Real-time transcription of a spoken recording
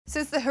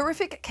Since the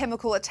horrific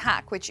chemical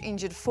attack which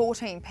injured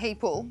 14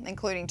 people,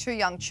 including 2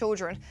 young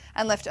children,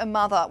 and left a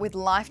mother with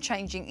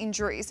life-changing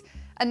injuries,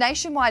 a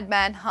nationwide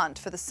manhunt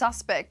for the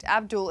suspect,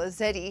 Abdul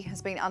Ezedi,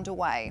 has been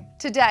underway.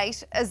 To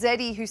date,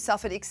 Ezedi, who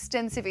suffered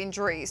extensive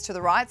injuries to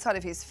the right side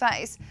of his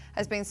face,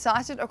 has been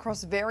sighted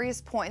across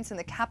various points in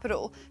the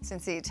capital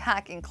since the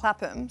attack in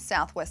Clapham,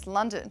 southwest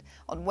London,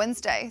 on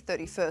Wednesday,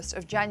 31st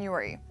of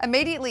January.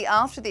 Immediately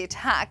after the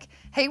attack,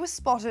 he was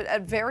spotted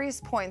at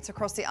various points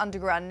across the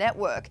underground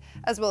network,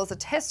 as well as a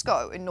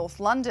Tesco in North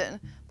London,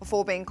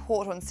 before being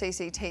caught on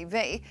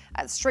CCTV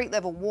at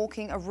street-level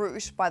walking a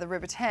route by the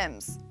River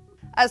Thames.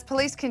 As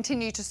police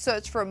continue to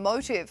search for a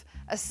motive,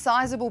 a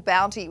sizable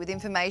bounty with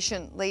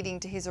information leading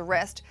to his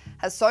arrest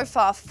has so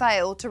far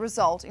failed to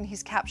result in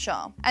his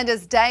capture. And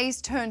as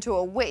days turn to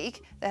a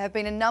week, there have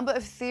been a number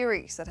of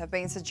theories that have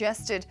been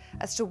suggested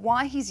as to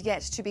why he's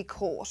yet to be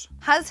caught.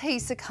 Has he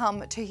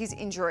succumbed to his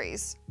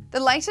injuries? The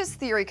latest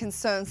theory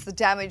concerns the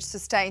damage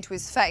sustained to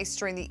his face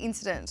during the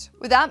incident.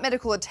 Without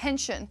medical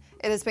attention,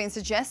 it has been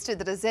suggested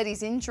that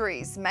Ezedi's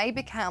injuries may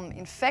become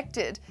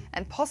infected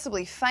and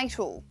possibly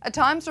fatal. A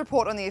Times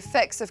report on the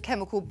effects of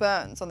chemical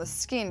burns on the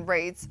skin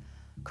reads,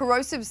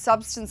 "Corrosive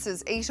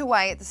substances eat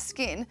away at the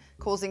skin,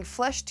 causing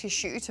flesh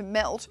tissue to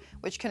melt,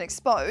 which can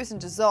expose and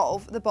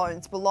dissolve the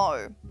bones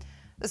below.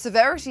 The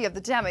severity of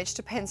the damage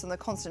depends on the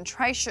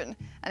concentration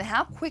and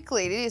how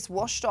quickly it is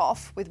washed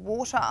off with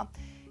water.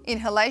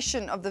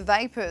 Inhalation of the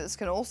vapours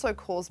can also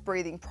cause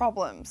breathing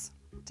problems."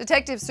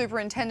 Detective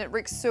Superintendent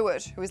Rick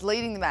Seward, who is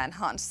leading the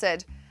manhunt,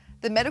 said,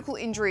 "The medical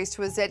injuries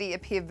to Ezedi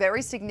appear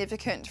very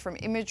significant from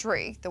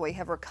imagery that we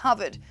have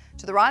recovered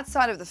to the right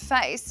side of the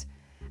face,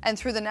 and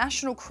through the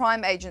National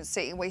Crime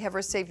Agency we have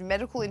received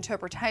medical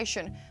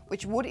interpretation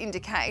which would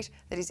indicate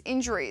that his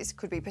injuries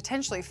could be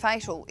potentially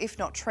fatal if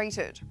not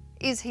treated."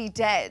 Is he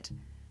dead?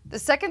 The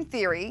second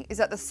theory is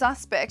that the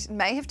suspect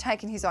may have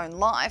taken his own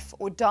life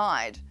or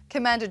died.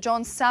 Commander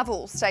John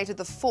Saville stated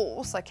the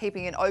force are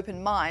keeping an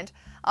open mind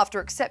after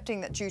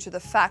accepting that due to the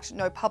fact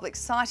no public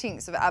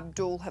sightings of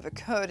Abdul have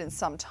occurred in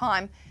some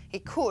time, he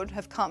could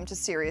have come to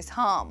serious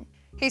harm.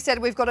 He said,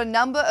 "We've got a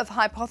number of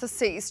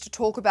hypotheses to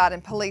talk about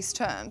in police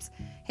terms.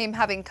 Him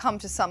having come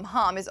to some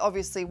harm is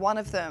obviously one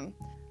of them.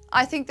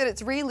 I think that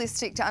it's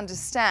realistic to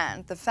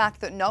understand the fact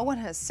that no one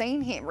has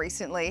seen him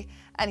recently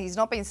and he's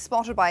not been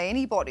spotted by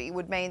anybody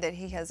would mean that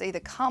he has either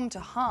come to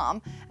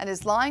harm and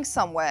is lying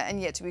somewhere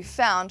and yet to be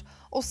found,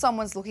 or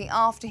someone's looking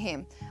after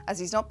him as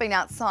he's not been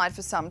outside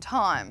for some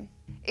time.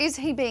 Is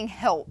he being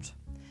helped?"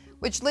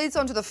 Which leads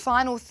on to the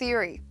final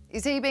theory.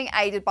 Is he being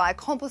aided by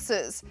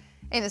accomplices?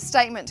 In a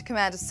statement,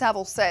 Commander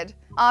Saville said,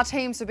 "Our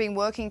teams have been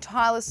working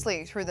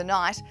tirelessly through the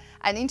night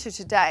and into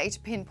today to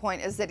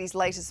pinpoint Ezedi's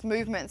latest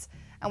movements,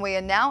 and we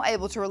are now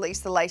able to release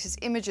the latest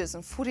images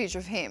and footage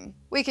of him.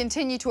 We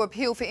continue to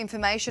appeal for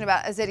information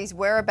about Ezedi's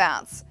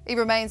whereabouts. It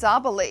remains our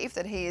belief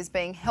that he is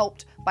being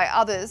helped by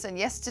others, and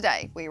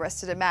yesterday we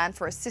arrested a man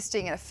for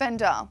assisting an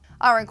offender.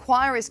 Our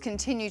inquiries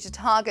continue to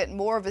target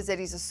more of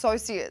Ezedi's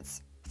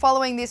associates."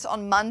 Following this,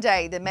 on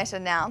Monday, the Met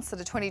announced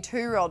that a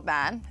 22-year-old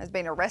man has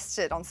been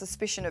arrested on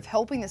suspicion of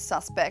helping the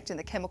suspect in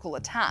the chemical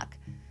attack.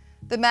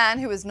 The man,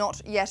 who has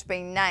not yet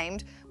been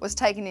named, was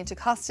taken into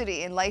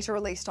custody and later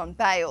released on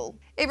bail.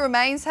 It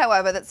remains,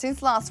 however, that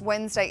since last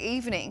Wednesday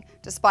evening,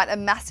 despite a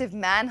massive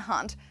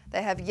manhunt,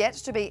 there have yet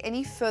to be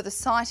any further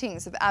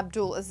sightings of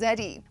Abdul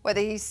Ezedi.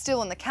 Whether he's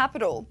still in the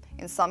capital,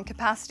 in some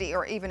capacity,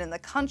 or even in the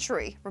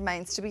country,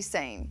 remains to be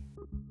seen.